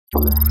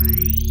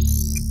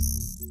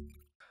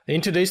In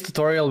today's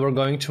tutorial, we're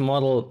going to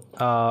model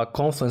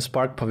Confluence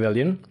Park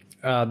Pavilion.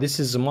 This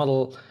is a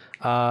model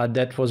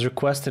that was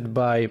requested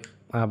by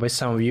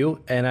some of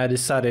you, and I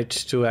decided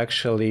to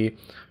actually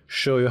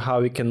show you how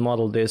we can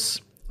model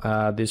this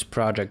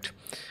project.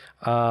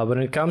 When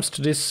it comes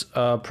to this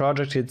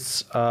project,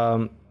 it's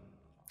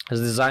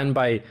designed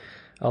by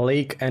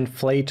Lake and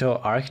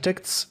Flato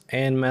architects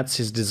and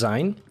Matsys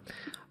design,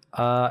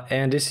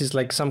 and this is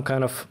like some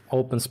kind of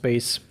open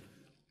space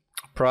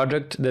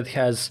project that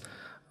has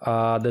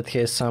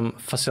some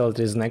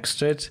facilities next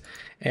to it,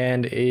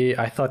 and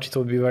I thought it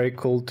would be very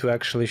cool to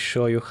actually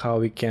show you how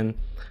we can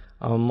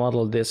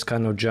model this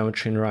kind of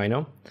geometry in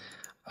Rhino.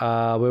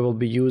 We will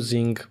be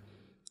using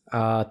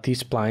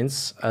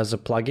T-splines as a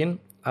plugin,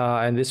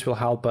 and this will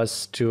help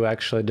us to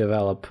actually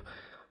develop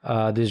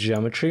this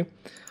geometry.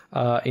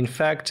 In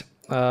fact,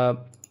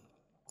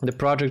 the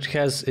project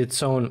has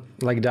its own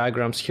like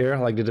diagrams here,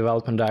 like the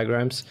development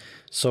diagrams,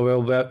 so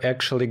we'll be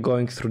actually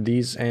going through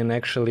these and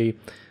actually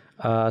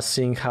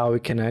seeing how we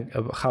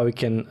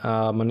can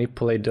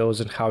manipulate those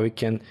and how we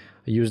can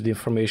use the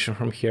information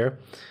from here,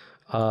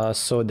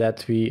 so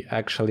that we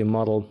actually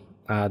model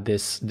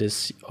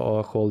this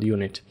whole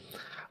unit.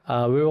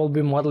 We will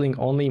be modeling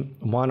only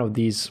one of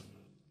these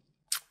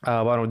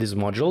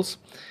modules,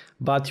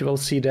 but you will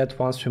see that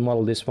once we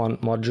model this one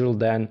module,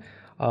 then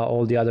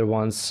all the other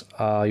ones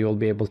you will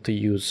be able to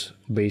use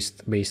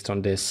based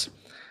on this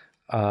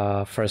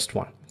first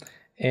one.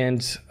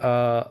 And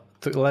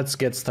let's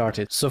get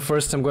started. So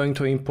first I'm going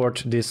to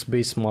import this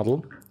base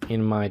model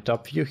in my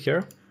top view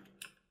here,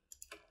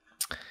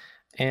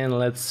 and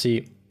let's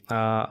see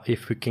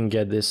if we can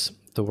get this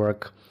to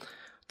work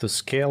to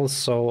scale.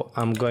 So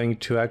I'm going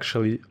to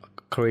actually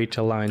create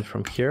a line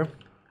from here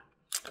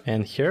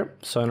and here.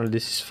 So I know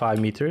this is 5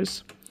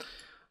 meters,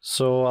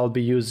 so I'll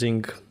be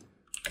using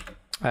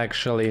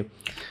actually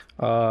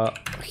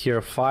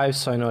here 5,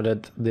 so I know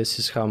that this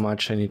is how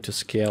much I need to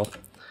scale.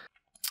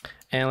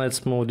 And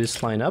let's move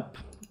this line up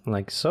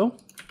like so,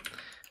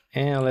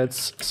 and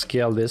let's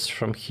scale this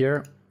from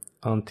here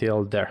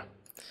until there.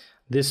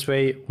 This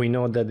way we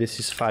know that this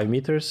is 5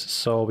 meters,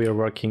 so we are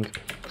working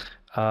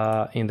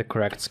in the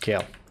correct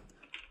scale.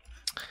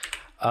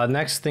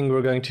 Next thing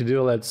we're going to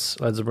do, let's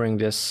bring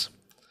this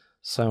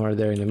somewhere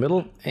there in the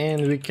middle,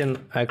 and we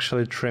can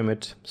actually trim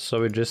it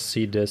so we just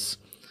see this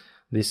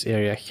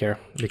area here,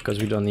 because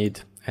we don't need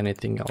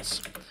anything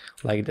else,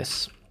 like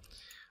this.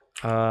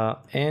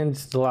 And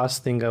the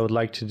last thing I would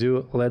like to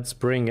do, let's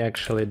bring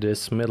actually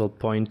this middle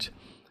point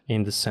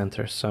in the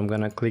center. So I'm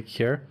gonna click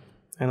here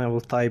and I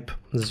will type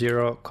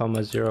 0,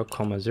 0,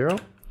 0.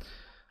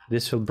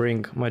 This will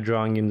bring my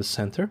drawing in the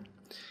center.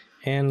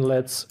 And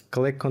let's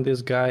click on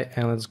this guy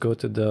and let's go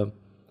to the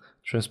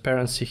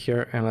transparency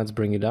here and let's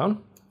bring it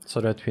down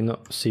so that we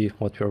see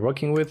what we're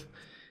working with,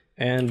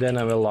 and then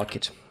I will lock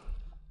it.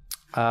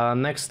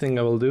 Next thing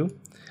I will do,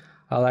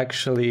 I'll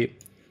actually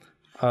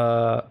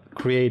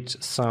create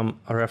some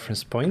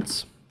reference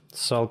points.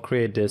 So I'll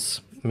create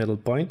this middle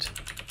point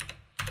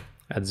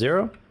at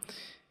 0,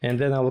 and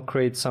then I will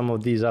create some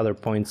of these other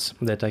points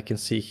that I can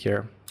see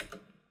here,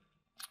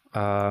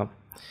 in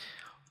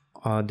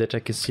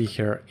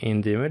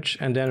the image,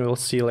 and then we'll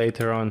see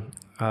later on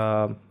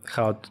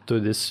how to do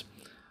this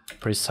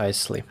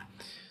precisely.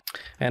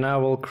 And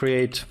I'll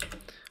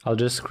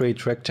just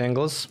create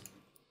rectangles,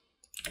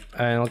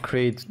 and I'll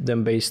create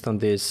them based on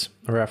these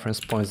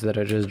reference points that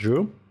I just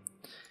drew.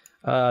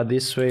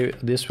 This way,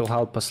 this will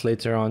help us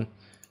later on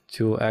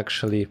to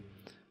actually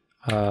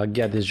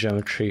get this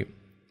geometry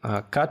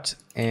cut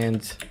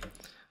and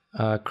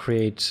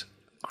create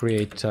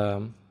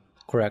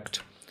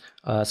correct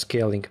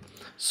scaling.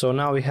 So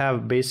now we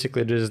have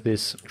basically just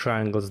these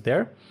triangles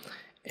there,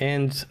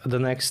 and the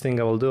next thing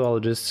I will do, I'll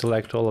just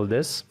select all of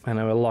this and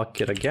I will lock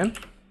it again,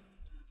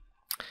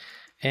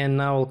 and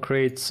now I'll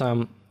create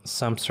some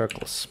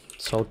circles.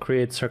 So I'll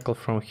create circle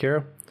from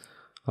here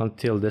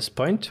until this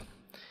point,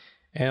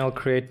 and I'll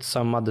create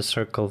some other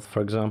circle,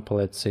 for example,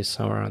 let's say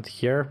somewhere around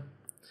here.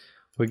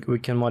 We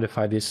can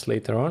modify this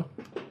later on.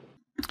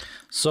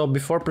 So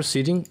before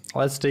proceeding,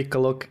 let's take a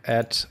look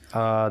at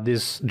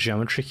this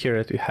geometry here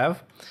that we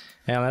have,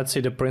 and let's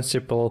see the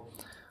principle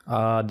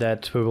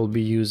that we will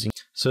be using.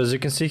 So as you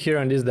can see here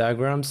on these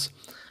diagrams,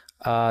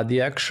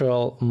 the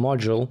actual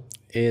module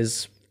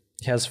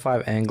has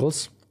 5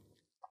 angles,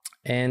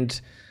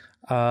 and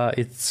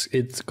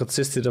it's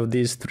consisted of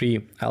these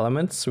 3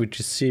 elements, which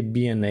is C,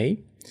 B, and A.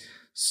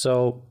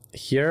 So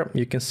here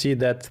you can see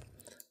that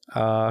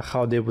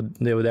how they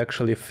would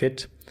actually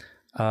fit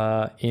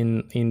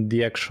in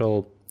the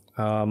actual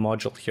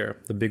module here,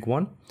 the big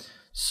one.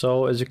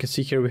 So as you can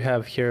see here, we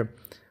have here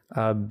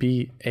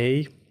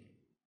BA,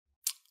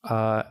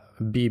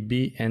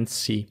 BB, and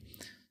C.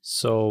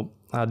 So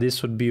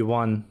this would be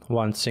one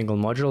single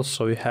module.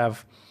 So we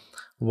have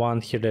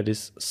one here that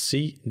is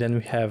C, then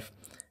we have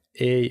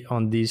A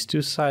on these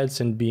 2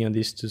 sides and B on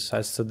these 2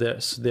 sides. So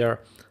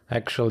they're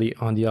actually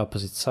on the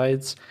opposite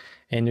sides,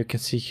 and you can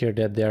see here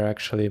that they're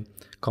actually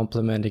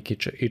complementing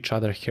each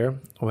other here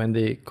when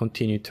they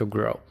continue to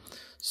grow.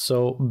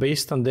 So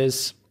based on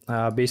this,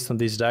 based on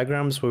these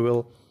diagrams, we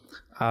will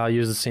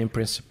use the same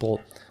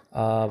principle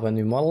when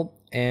we model,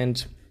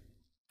 and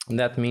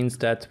that means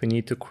that we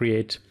need to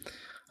create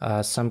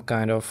some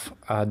kind of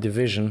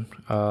division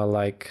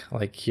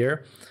like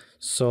here.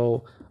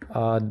 So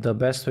the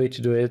best way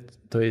to do it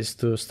is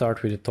to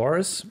start with a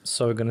torus.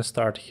 So we're going to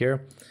start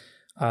here,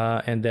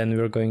 and then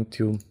we're going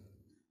to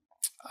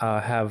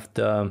have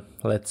the,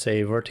 let's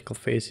say, vertical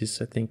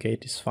faces. I think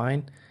 8 is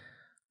fine,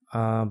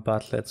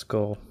 but let's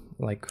go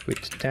like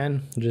with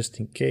 10 just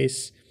in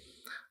case,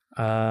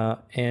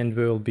 and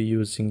we will be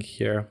using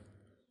here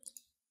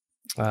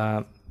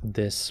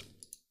this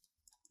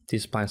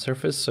T-spline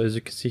surface. So as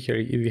you can see here,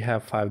 we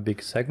have 5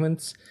 big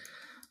segments.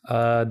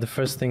 The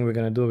first thing we're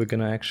going to do, we're going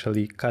to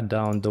actually cut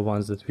down the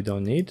ones that we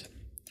don't need,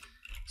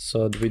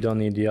 so we don't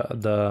need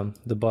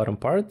the bottom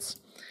parts.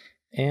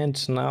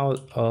 And now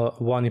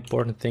one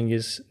important thing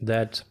is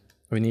that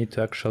we need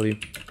to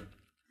actually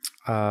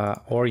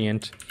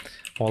orient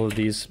all of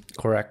these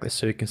correctly.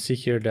 So you can see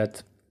here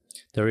that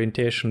the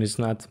orientation is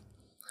not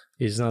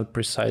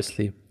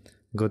precisely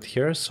good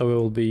here, so we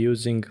will be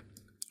using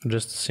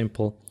just a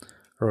simple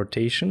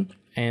rotation,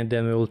 and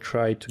then we will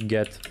try to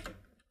get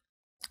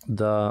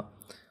the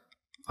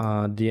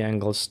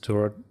angles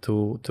to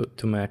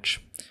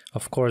match.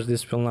 Of course,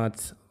 this will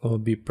not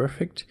be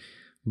perfect,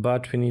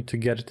 but we need to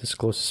get it as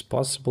close as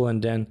possible,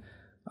 and then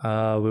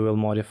we will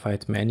modify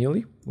it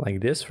manually,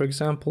 like this, for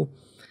example.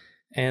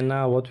 And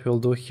now what we'll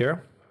do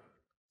here,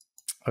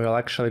 we're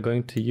actually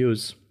going to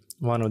use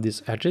one of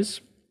these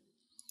edges.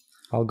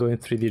 I'll go in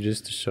 3D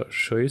just to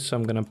show you. So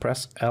I'm going to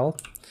press L,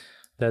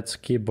 that's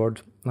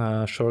keyboard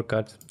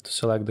shortcut, to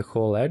select the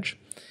whole edge,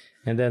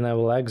 and then I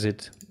will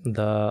exit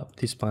the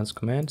T-splines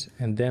command,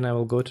 and then I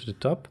will go to the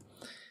top.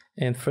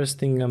 And first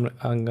thing I'm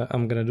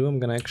gonna do, I'm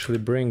gonna actually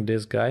bring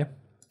this guy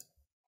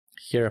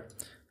here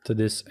to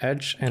this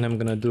edge, and I'm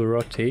gonna do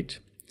rotate,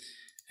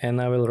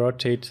 and I will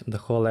rotate the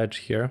whole edge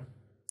here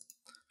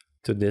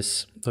to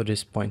this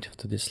point,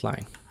 to this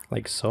line,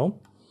 like so.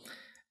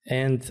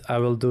 And I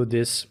will do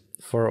this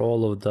for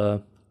all of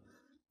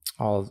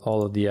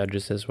the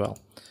edges as well.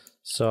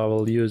 So I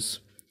will use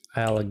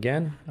L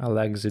again, I'll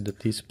exit the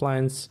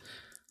T-splines,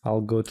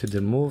 I'll go to the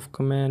move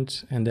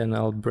command, and then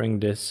I'll bring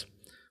this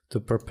to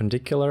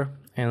perpendicular,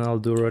 and I'll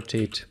do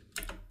rotate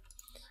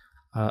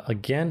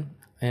again,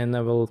 and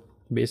I will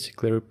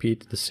basically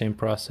repeat the same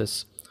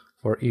process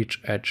for each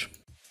edge.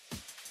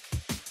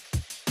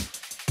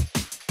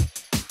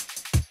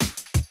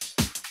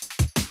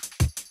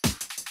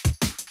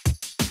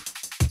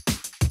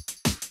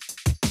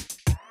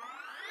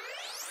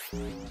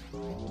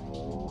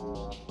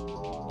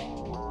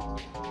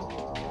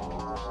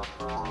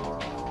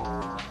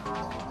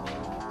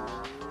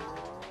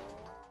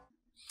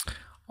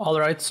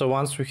 Alright, so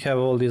once we have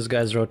all these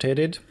guys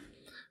rotated,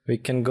 we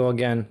can go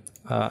again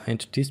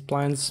into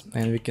T-splines,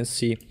 and we can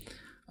see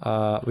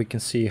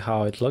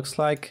how it looks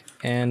like.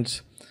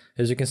 And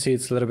as you can see,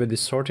 it's a little bit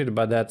distorted,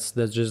 but that's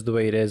just the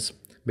way it is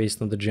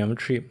based on the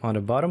geometry on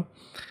the bottom.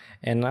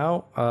 And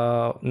now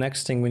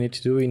next thing we need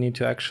to do, we need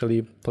to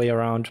actually play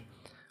around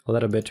a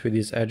little bit with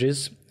these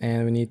edges,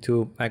 and we need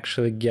to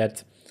actually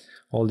get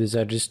all these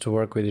edges to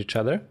work with each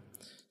other.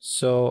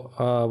 So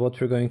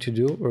what we're going to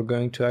do, we're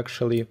going to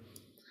actually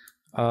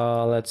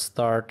let's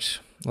start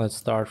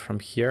from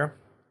here.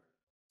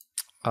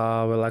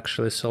 We'll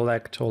actually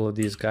select all of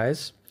these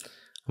guys.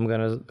 I'm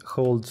gonna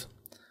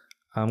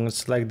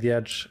select the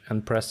edge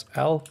and press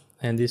L,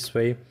 and this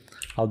way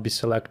I'll be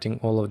selecting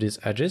all of these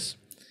edges.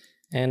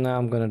 And now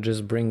I'm gonna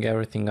just bring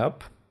everything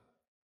up,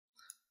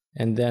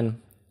 and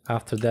then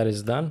after that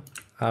is done,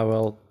 I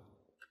will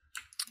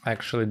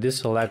actually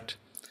deselect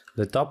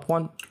the top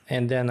one,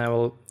 and then I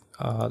will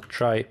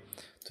try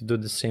to do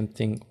the same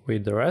thing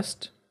with the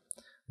rest.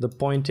 The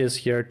point is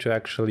here to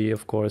actually,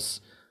 of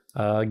course,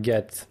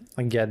 get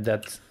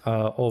that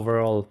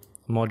overall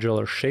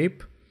modular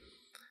shape,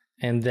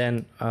 and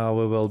then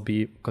we will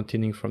be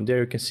continuing from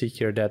there. You can see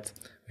here that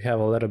we have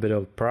a little bit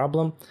of a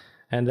problem,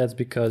 and that's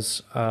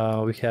because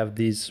we have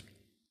these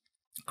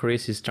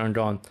creases turned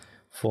on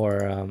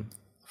for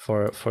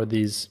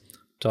these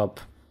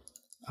top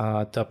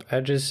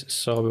edges.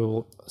 So we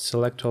will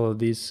select all of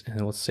these,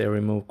 and we'll say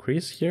remove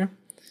crease here.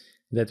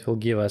 That will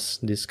give us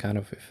this kind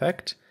of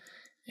effect.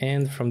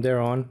 And from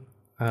there on,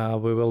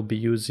 we will be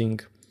using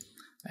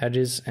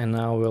edges, and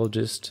now we'll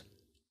just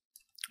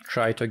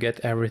try to get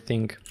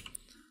everything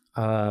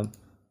to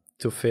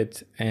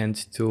fit and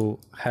to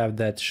have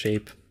that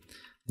shape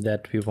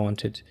that we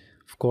wanted.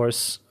 Of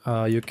course,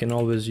 you can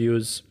always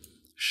use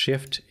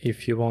Shift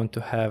if you want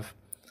to have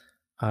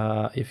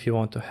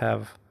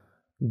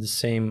the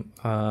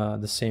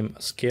same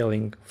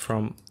scaling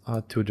from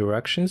 2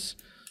 directions.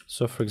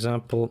 So for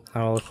example,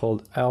 I will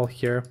hold L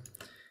here,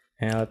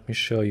 and let me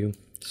show you.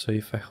 So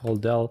if I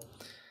hold L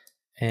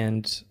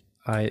and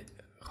I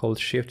hold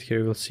Shift here,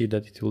 you'll see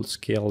that it will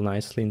scale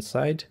nicely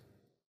inside,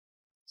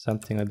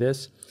 something like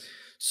this.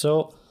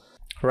 So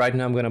right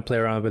now I'm going to play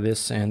around with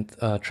this and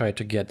try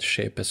to get the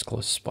shape as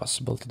close as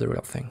possible to the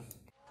real thing.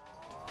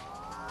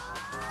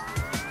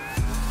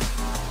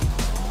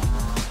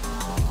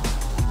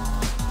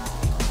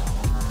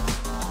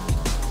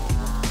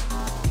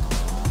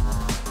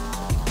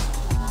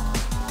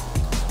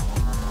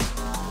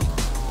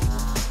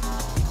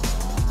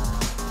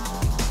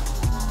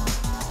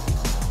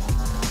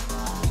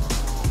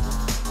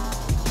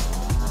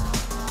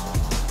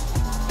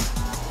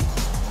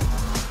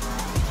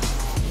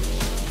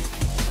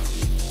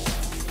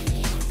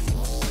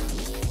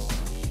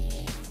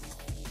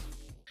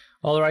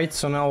 All right,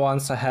 so now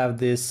once I have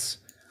this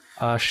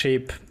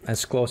shape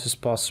as close as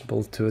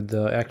possible to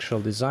the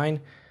actual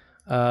design,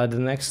 the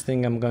next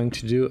thing I'm going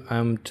to do,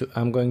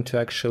 I'm going to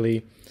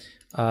actually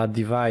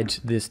divide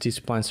this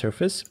T-spline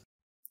surface.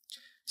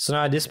 So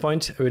now at this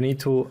point, we need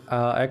to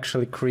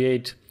actually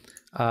create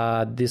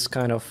this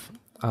kind of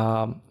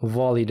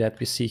volley that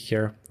we see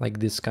here, like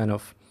this kind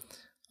of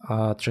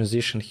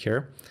transition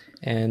here.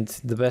 And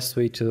the best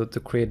way to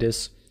create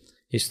this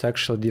is to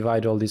actually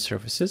divide all these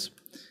surfaces.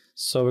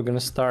 So we're going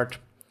to start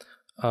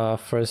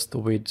first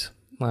with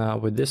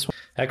this one.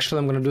 Actually,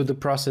 I'm going to do the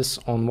process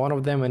on one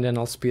of them, and then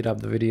I'll speed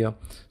up the video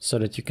so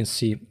that you can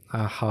see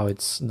how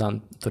it's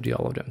done to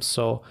all of them.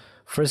 So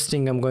first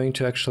thing, I'm going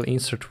to actually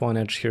insert one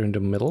edge here in the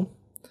middle,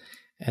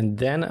 and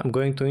then I'm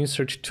going to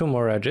insert two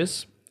more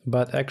edges,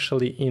 but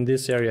actually in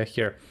this area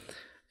here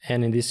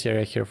and in this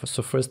area here.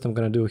 So first I'm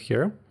going to do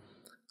here,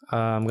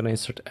 I'm going to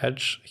insert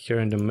edge here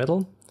in the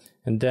middle,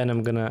 and then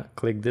I'm going to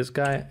click this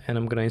guy and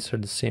I'm going to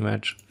insert the same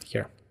edge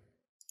here.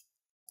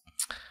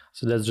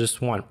 So that's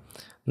just one.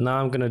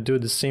 Now I'm going to do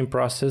the same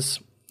process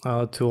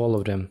to all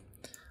of them.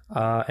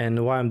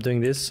 And why I'm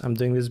doing this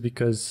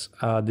because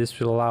this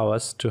will allow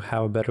us to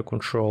have a better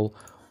control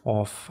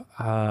of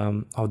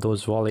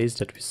those volleys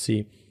that we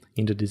see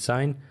in the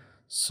design.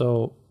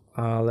 So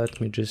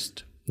let me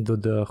just do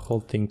the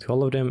whole thing to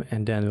all of them,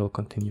 and then we'll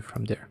continue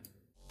from there.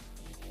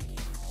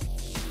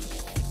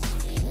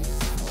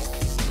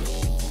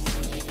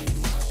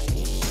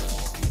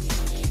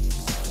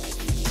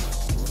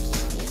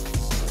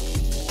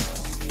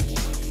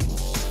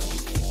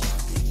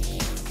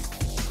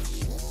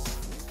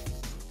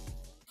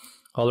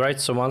 All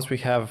right, so once we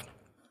have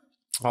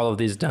all of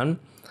this done,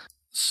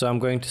 so I'm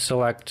going to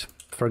select,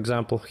 for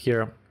example,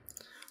 here,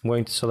 I'm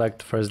going to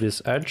select first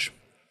this edge.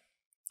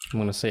 I'm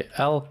going to say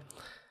L,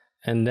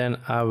 and then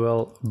I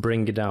will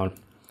bring it down.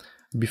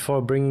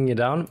 Before bringing it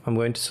down, I'm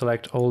going to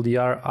select all the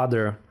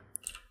other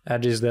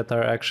edges that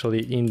are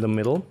actually in the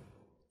middle,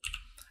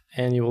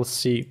 and you will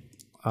see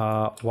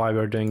why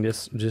we're doing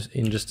this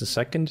in just a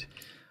second.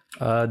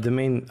 The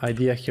main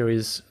idea here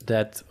is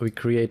that we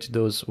create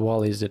those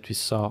volleys that we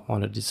saw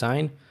on the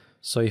design.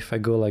 So if I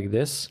go like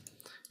this,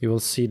 you will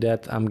see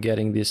that I'm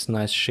getting this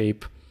nice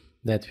shape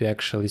that we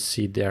actually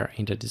see there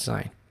in the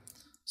design.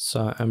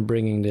 So I'm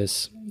bringing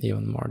this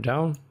even more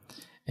down,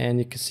 and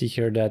you can see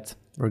here that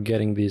we're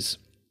getting these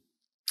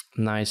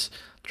nice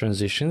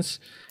transitions.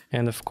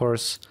 And of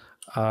course,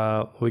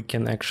 we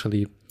can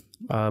actually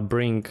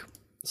bring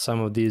some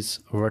of these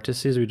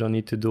vertices. We don't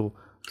need to do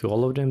to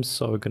all of them,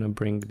 so we're going to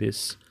bring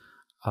this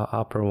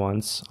upper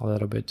ones a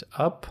little bit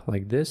up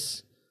like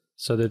this,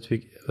 so that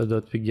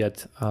we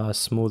get a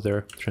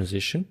smoother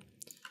transition.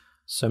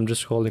 So I'm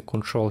just holding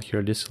Control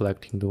here,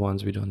 deselecting the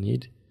ones we don't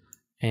need,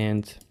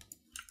 and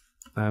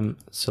I'm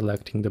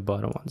selecting the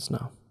bottom ones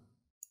now,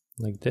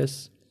 like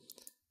this.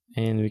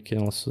 And we can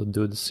also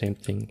do the same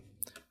thing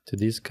to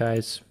these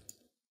guys.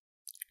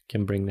 We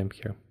can bring them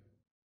here.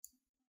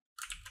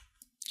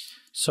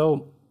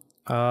 So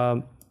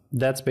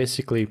that's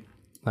basically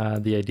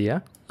the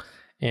idea.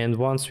 And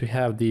once we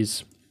have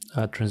these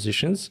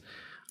transitions,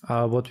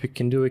 what we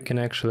can do, we can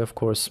actually, of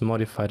course,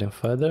 modify them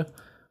further.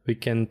 We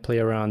can play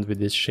around with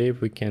this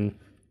shape. We can,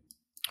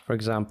 for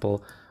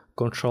example,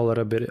 control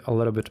a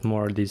little bit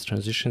more these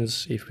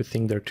transitions. If we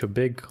think they're too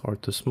big or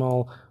too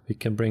small, we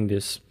can bring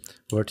these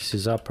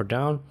vertices up or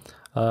down.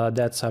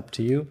 That's up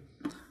to you.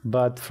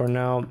 But for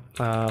now,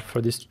 for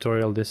this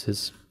tutorial, this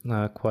is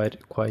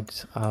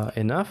quite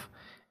enough.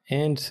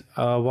 And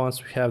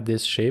once we have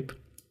this shape,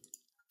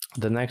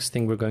 the next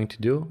thing we're going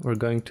to do, we're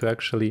going to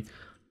actually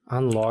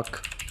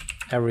unlock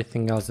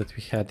everything else that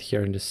we had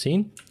here in the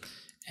scene.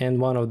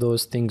 And one of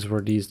those things were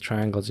these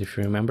triangles, if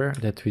you remember,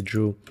 that we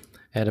drew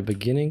at the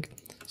beginning.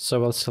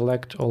 So I'll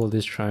select all of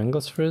these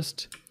triangles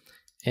first,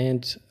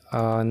 and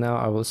now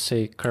I will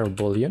say curve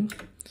boolean,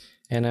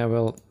 and I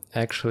will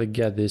actually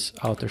get this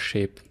outer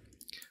shape.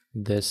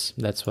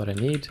 That's what I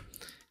need.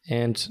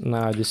 And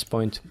now at this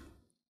point,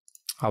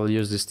 I will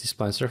use this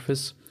T-spline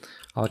surface.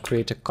 I'll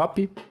create a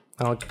copy.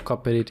 I'll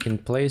copy it in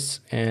place,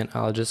 and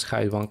I'll just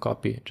hide one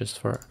copy just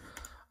for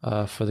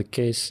the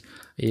case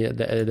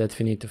that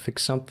we need to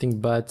fix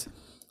something. But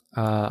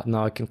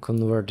now I can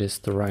convert this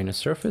to Rhino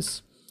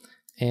surface,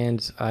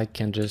 and I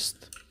can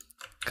just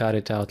cut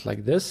it out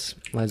like this.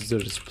 Let's do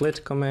the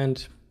split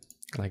command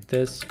like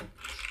this,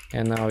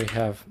 and now we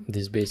have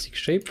this basic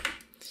shape.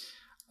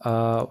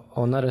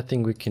 Another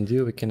thing we can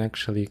do, we can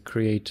actually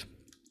create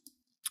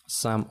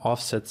some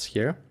offsets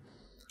here.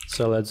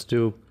 So let's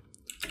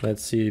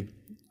see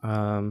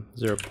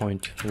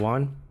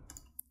 0.1,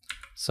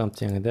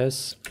 something like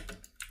this,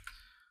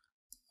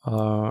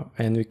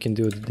 and we can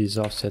do these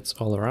offsets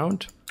all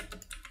around,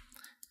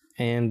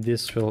 and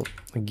this will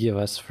give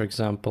us, for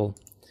example,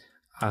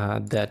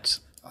 that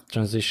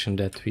transition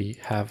that we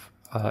have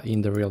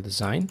in the real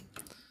design.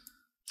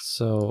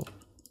 So,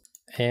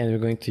 and we're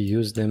going to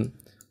use them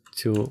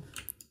to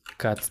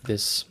cut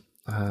this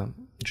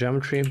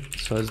geometry.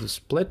 So let's do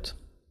split,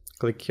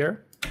 click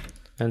here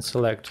and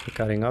select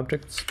cutting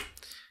objects,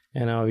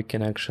 and now we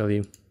can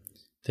actually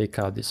take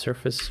out the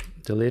surface,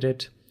 delete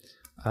it.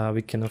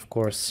 We can of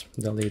course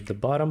delete the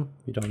bottom,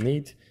 we don't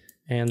need,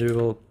 and we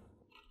will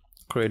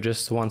create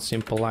just one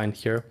simple line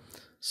here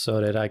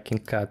so that I can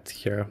cut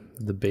here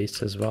the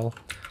base as well.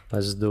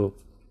 Let's do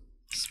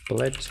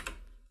split.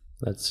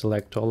 Let's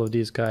select all of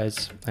these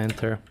guys,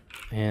 enter,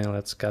 and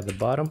let's cut the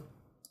bottom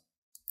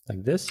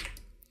like this.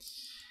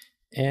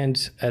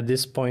 And at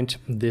this point,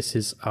 this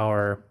is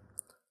our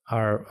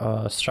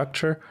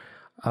structure.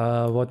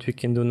 What we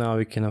can do now,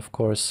 we can of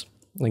course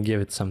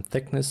give it some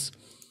thickness,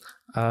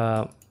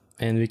 and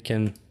we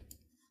can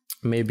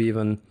maybe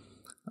even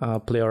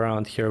play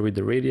around here with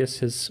the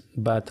radiuses,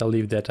 but I'll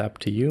leave that up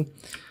to you.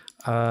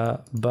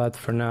 But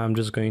for now, I'm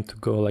just going to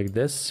go like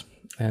this,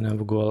 and I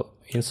will go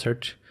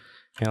insert,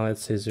 and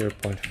let's say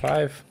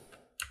 0.5,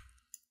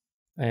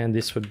 and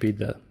this would be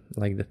the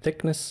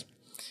thickness.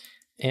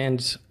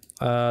 And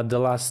the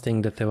last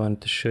thing that I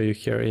want to show you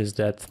here is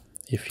that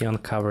if you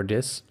uncover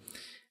this,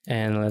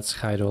 and let's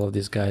hide all of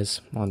these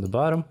guys on the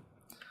bottom,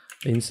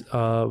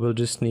 we'll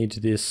just need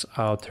these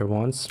outer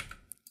ones.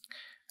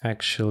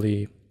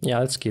 Actually, yeah,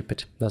 let's keep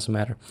it, doesn't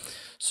matter.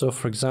 So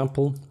for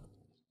example,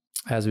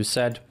 as we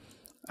said,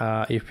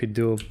 if we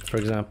do, for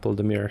example,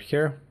 the mirror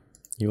here,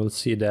 you will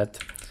see that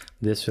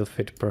this will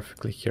fit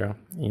perfectly here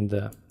in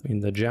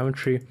the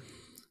geometry.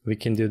 We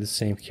can do the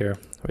same here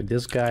with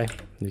this guy.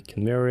 We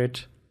can mirror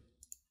it,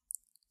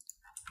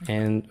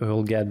 and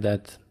we'll get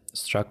that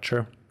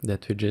structure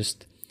that we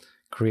just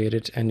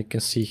created. And you can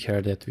see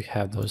here that we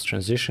have those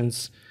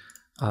transitions,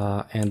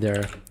 and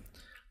they're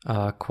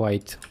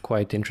quite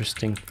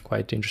interesting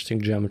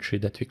geometry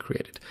that we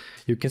created.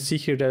 You can see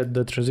here that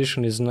the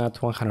transition is not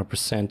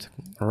 100%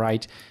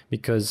 right,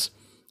 because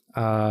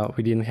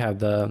we didn't have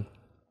the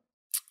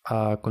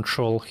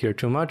control here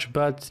too much,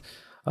 but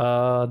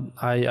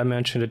I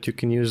mentioned that you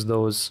can use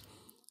those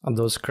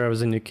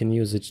curves, and you can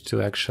use it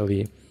to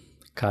actually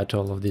cut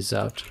all of this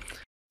out.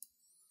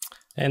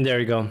 And there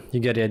you go, you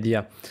get the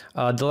idea.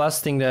 The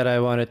last thing that I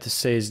wanted to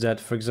say is that,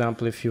 for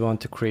example, if you want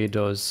to create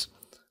those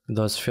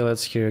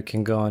fillets here, you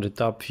can go on the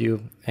top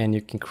view and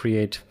you can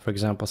create, for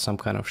example, some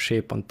kind of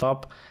shape on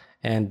top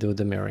and do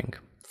the mirroring.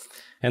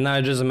 And now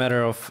it's just a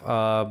matter of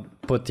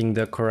putting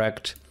the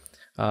correct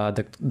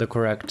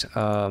ABC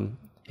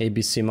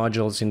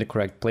modules in the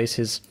correct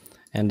places,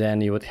 and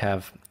then you would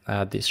have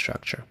this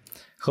structure.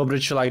 Hope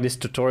that you like this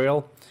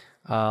tutorial.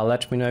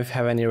 Let me know if you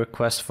have any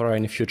requests for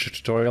any future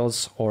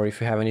tutorials, or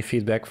if you have any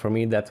feedback for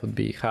me, that would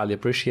be highly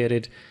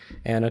appreciated.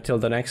 And until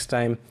the next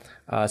time,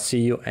 see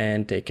you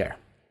and take care.